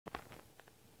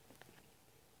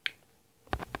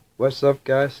What's up,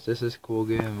 guys? This is Cool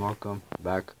Game and welcome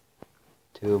back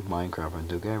to Minecraft. And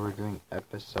today we're doing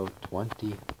episode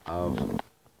 20 of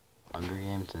Hunger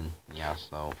Games, and yeah,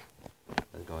 so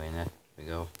let's go in it. We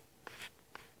go.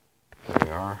 There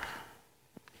we are.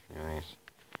 Anyways,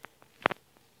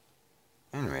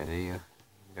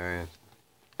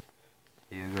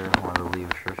 if you guys want to leave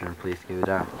a description, please give it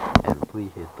out, and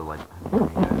please hit the like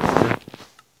button.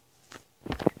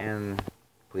 And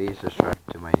please subscribe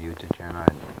to my YouTube channel.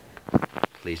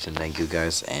 Please and thank you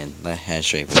guys, and let's head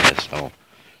straight for this. So,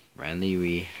 randomly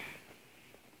we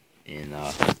in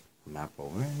map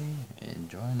already, and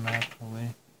join map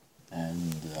already,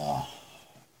 and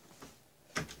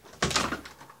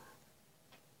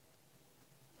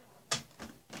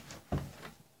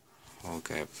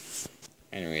okay.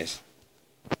 Anyways,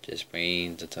 just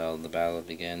waiting until the battle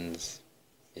begins.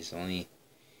 It's only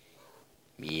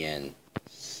me and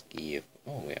Steve.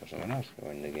 Oh, we have someone else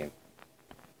going in the game.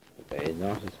 Okay, it's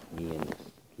not just me and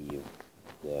Steve,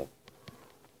 the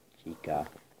chica.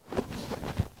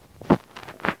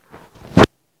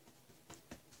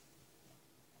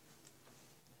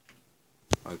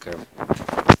 Okay.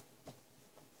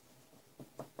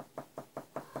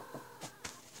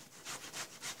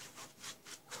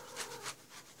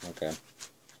 Okay.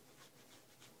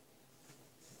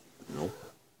 Nope.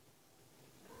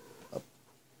 Oh.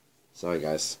 Sorry,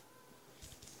 guys.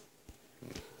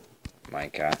 My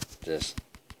cat just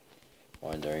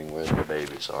wondering where the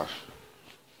babies are.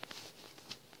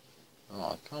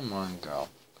 Oh, come on, girl.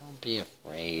 Don't be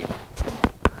afraid.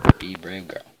 Be brave,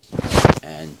 girl.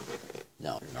 And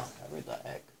no, you're not having the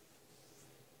egg.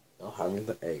 Not having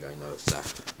the egg, I noticed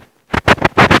that.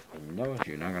 I know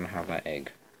you're not gonna have that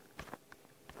egg.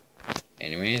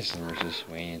 Anyways, we're just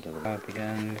waiting until the battle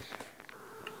begins.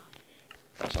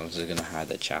 So I'm just gonna hide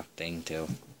the chat thing too.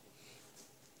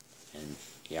 And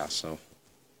yeah, so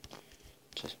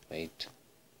just wait.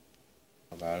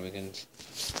 The battle begins.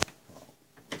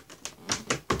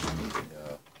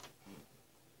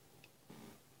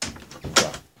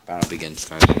 Battle begins,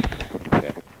 guys.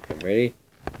 Okay, ready?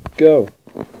 Go!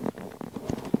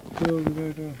 Go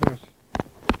first.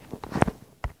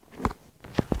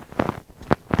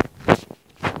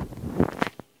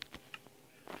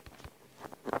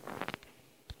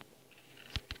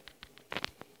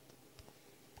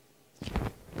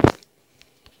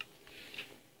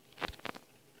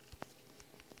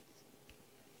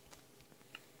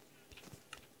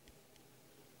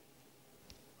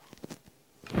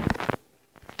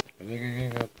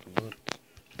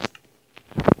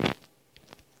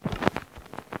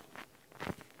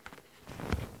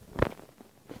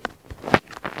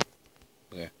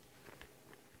 Okay,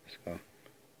 let's go.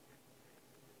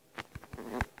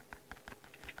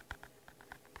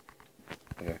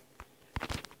 Okay.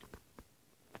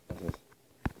 What's this?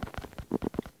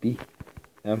 B.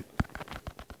 M.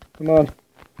 Come on.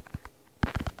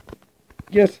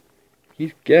 Yes!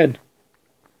 He's dead.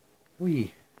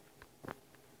 Wee.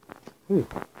 Ooh.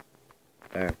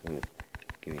 Alright,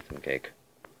 give me some cake.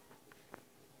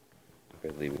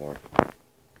 Or leave more.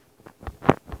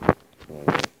 Someone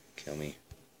will kill me.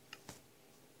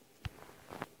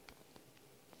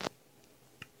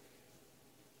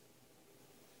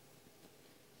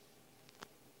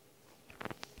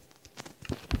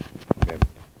 Okay.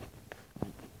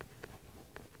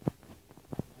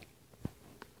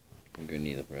 I'm gonna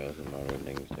need the bros and other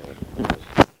things too.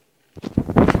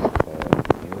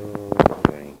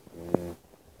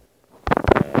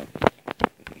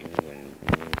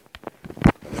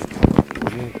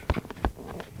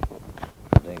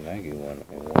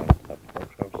 I want a pork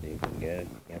chop so you can get it.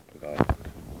 Yep, I got it.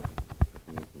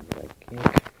 You can get a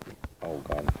cake. Oh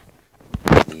god.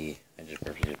 I just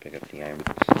purposely pick up the iron.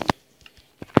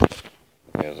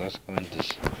 Okay, let's go into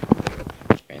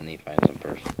randomly find some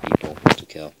people to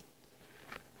kill.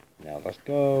 Now let's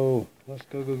go. Let's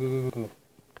go.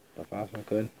 The fast one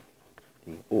could.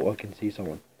 Oh, I can see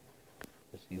someone.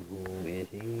 Let's see, who is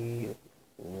he?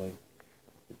 Oh,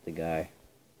 it's the guy.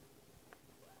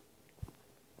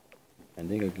 I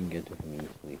think I can get to him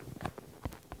easily.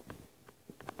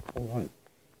 Oh, what?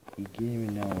 He didn't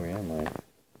even know where am I.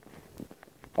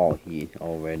 Oh, he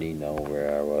already know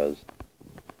where I was.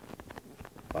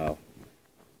 Wow.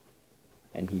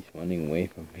 And he's running away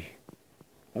from me.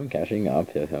 I'm catching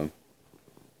up to him.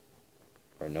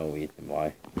 For no reason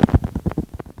why.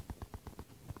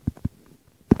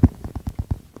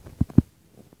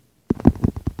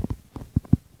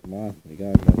 Come on, we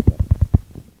gotta get that.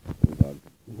 Oh god.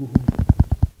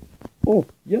 Oh,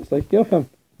 yes, I killed him.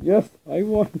 Yes, I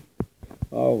won.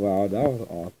 Oh wow, that was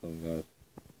awesome, guys.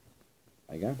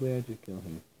 I can't believe I just killed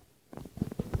him.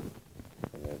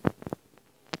 Okay.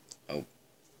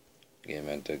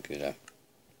 not that good.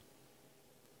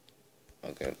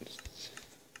 Okay.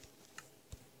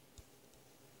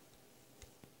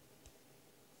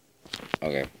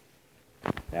 Okay.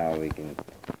 Now we can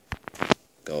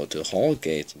go to Hall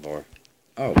Gates more.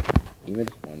 Oh, even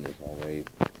this one is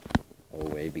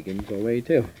already begins already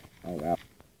too. Oh wow.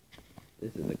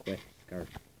 This is the quest scarf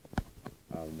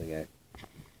of the guy.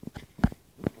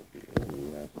 Ooh,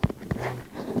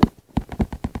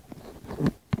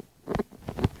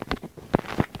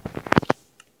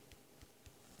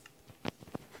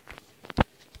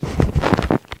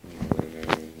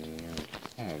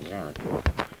 oh darn.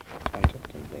 I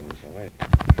took some things away.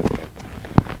 Okay.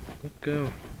 Let's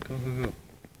go. Go.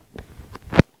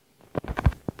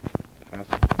 Fast.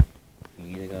 You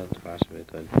need to go as fast as we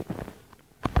could.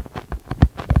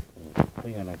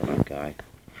 We got a good guy.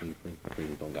 Please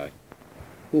don't die.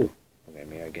 Ooh. Okay,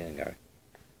 maybe again guy.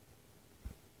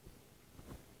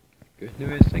 Good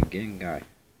news, again guy.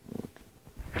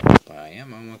 But I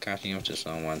am almost catching up to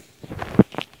someone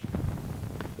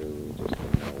who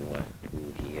doesn't know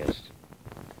who he is.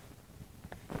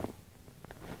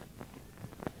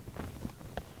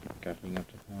 Catching up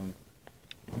to him.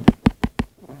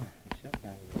 Oh, shut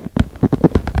down.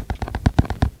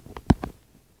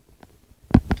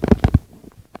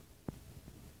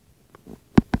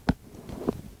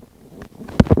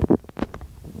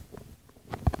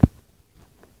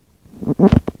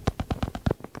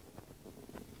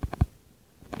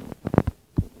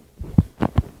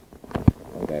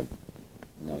 Okay,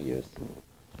 no use.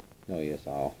 No use at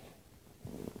all.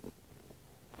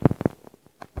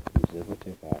 He's super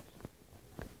too fast.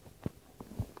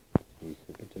 He's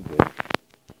super too good.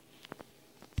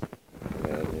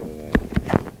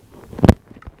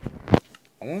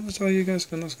 I want to tell you guys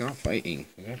gonna stop fighting.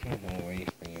 You guys don't know where you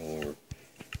over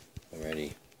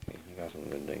already. Okay, you got some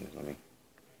good things. I mean,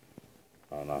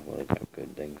 oh, not really got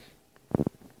good things.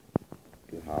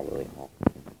 You have really hot.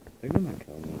 They're gonna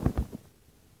kill me.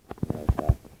 That's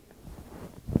that.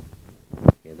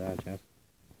 Get that, Jess?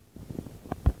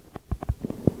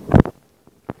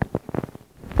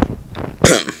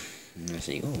 Let's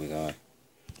see. Oh, we got.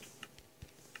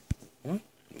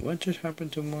 What just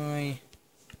happened to my?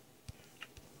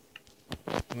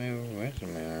 Where's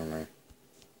my armor?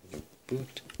 The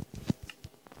boot.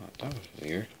 Oh, that was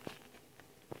weird.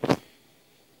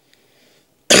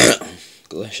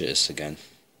 Glitches again.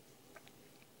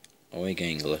 Always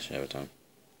getting glitched every time.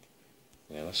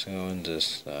 Okay, let's go and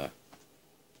just and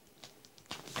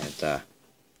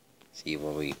see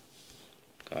what we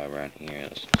got around here.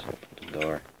 Let's just open the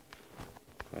door.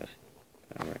 Let's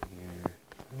go right here.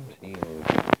 Let's see what we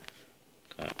got.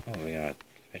 Oh, we got a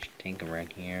fish tank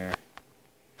around here.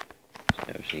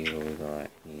 Let's see what we got.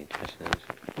 Need this.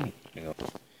 There you go.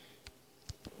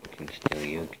 Can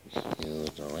steal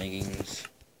the leggings.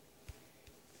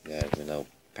 Guys without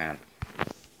pants.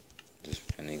 Just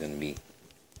only gonna be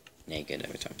naked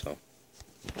every time, so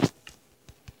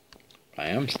I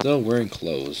am still wearing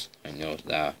clothes. I know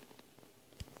that.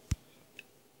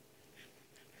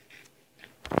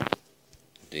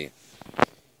 See,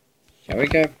 shall we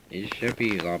get? It should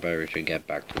be a lot better to get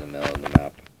back to the middle of the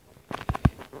map,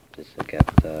 just to get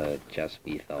the chest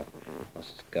vehicle.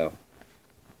 Let's go.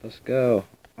 Let's go.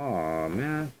 Aw,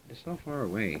 man, it's so far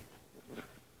away.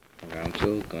 Okay, I'm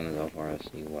still gonna go for it,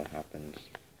 see what happens.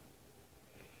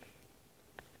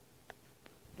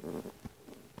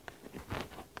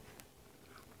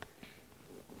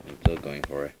 I'm still going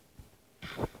for it.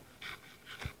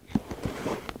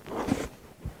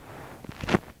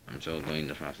 I'm still going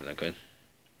the fastest I could.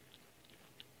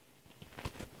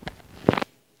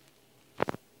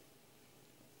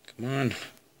 Come on.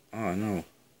 Oh no,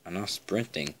 I'm not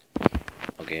sprinting.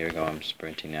 Okay, here we go, I'm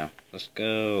sprinting now. Let's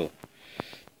go.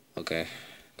 Okay,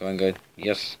 going good.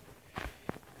 Yes.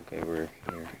 Okay, we're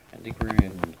here. I think we're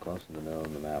in close to the middle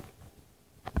of the map.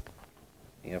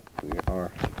 Yep, we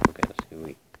are. Okay, let's see what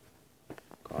we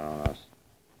got on us.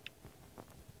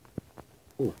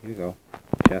 Ooh, here we go.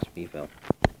 Chest refill.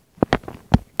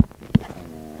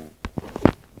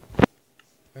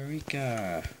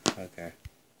 Eureka! Okay.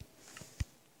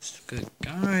 It's good,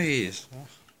 guys.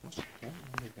 What's okay.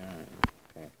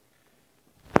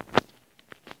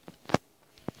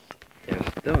 They're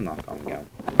still not coming down.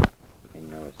 I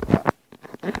know it's not.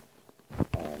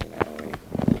 Oh, no.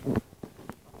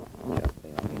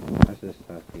 Let's just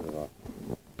see what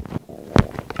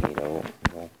potato.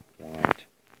 Want.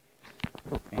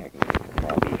 Maybe I can make a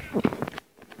lobby.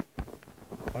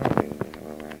 What are we doing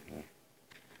around here?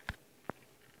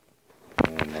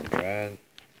 And the bread.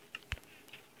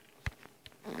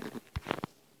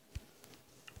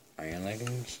 Iron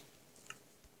leggings.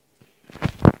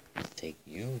 Take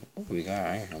you. shield. Oh, we got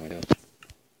iron helmet.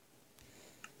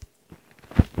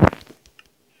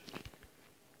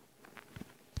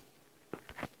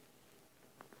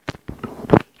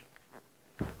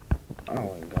 Oh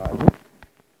my god.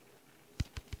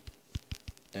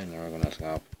 They're never gonna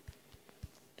stop.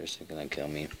 They're still gonna kill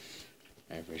me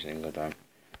every single time.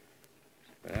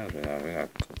 But else we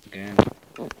got cook again.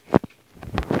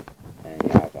 And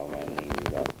yeah, so I'm gonna leave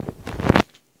you up.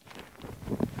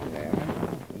 Okay,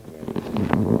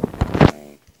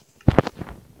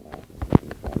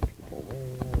 where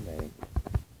are they?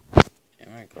 Am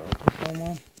I close to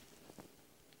someone?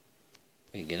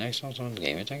 Wait, can I saw someone's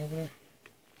gamer tag over there?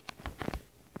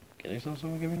 Can I saw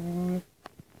someone gamer tag over there?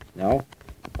 No?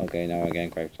 Okay, now again,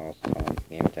 correct saw someone's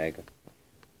gamer tag.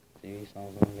 See, we saw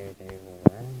someone's gamer tag over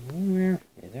there. Anywhere?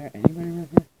 Is there anybody over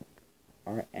here?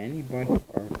 Or anybody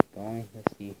are going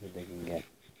to see who they can get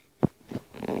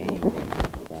anything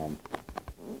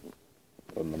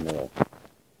from the middle.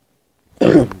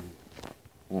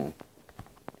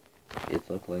 It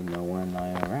looks like no one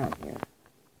lying around here.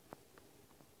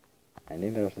 I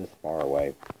think they're this far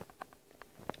away.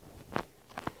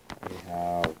 We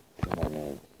have 2 more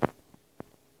minutes.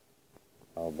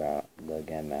 How about the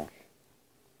game match?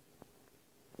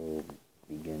 Who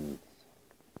begins?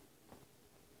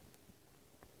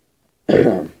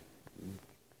 Okay,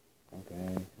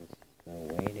 it's still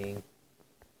waiting.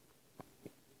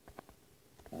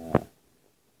 Come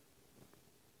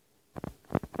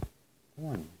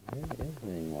on, where is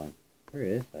anyone? Where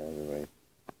is everybody?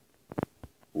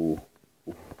 Ooh,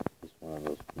 just one of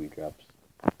those free drops.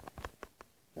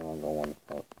 No one gonna want to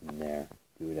fall in there,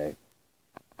 do they?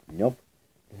 Nope,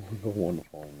 no one gonna want to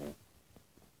fall in there.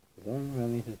 If someone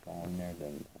really just fall in there,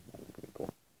 then that would be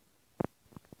cool.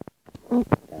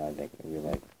 And I think we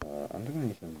like, I'm just gonna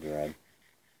use some bread.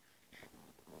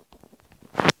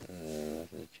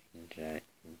 Let's just change that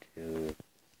into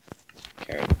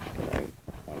carrots, because I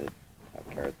wanted to have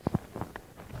carrots.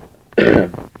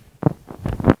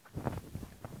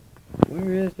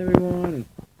 Where is everyone?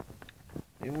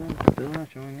 Everyone's still not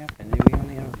showing up, and then we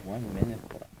only have 1 minute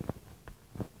left.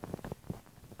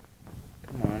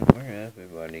 Come on, where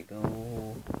everybody go?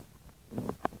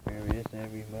 Where is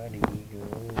everybody go?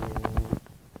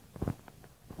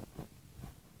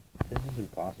 This is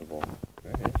impossible.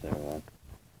 Where is everyone?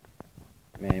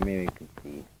 Maybe we can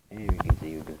see. Maybe we can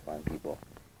see if we can find people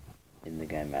in the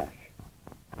game match.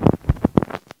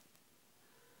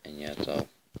 And yeah, so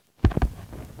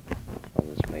I'll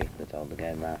just wait until the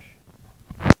game match.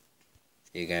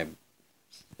 You guys.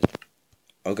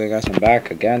 Okay, guys, I'm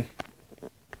back again.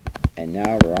 And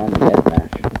now we're on the death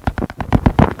match.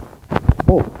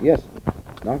 Oh, yes.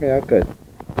 Knock it out good.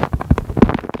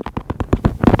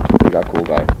 We got cool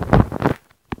guy.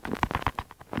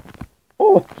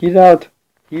 Oh, he's out.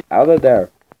 He's out of there.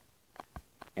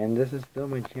 And this is still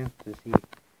my chance to see.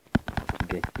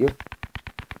 Okay, you.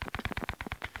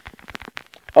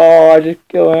 Oh, I just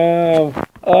killed him.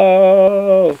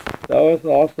 Oh, that was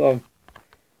awesome.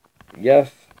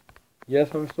 Yes.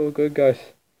 Yes, I'm so good, guys.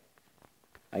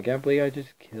 I can't believe I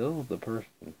just killed the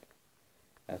person.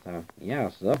 That's yeah,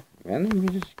 so, man, we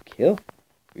just kill.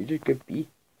 We just defeat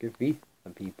the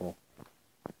people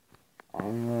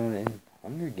on in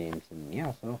Hunger Games, and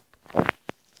yeah, so.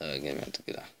 Again, I took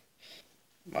it off.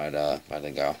 By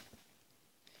the go.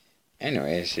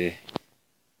 Anyways,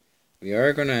 we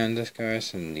are gonna end this,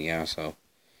 guys, and yeah, so.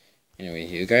 Anyway,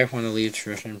 if you guys want to leave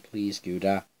description, please do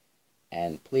that.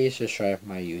 And please subscribe to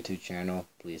my YouTube channel.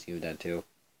 Please do that too.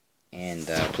 And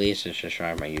please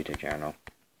subscribe to my YouTube channel.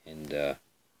 And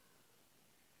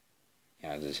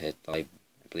yeah, just hit the like.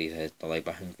 Please hit the like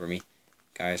button for me,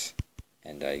 guys.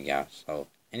 And yeah, so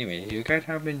anyway, you guys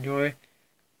have enjoyed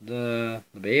the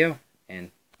video,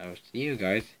 and I will see you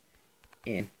guys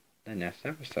in the next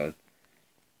episode.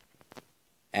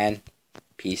 And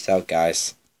peace out,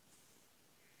 guys.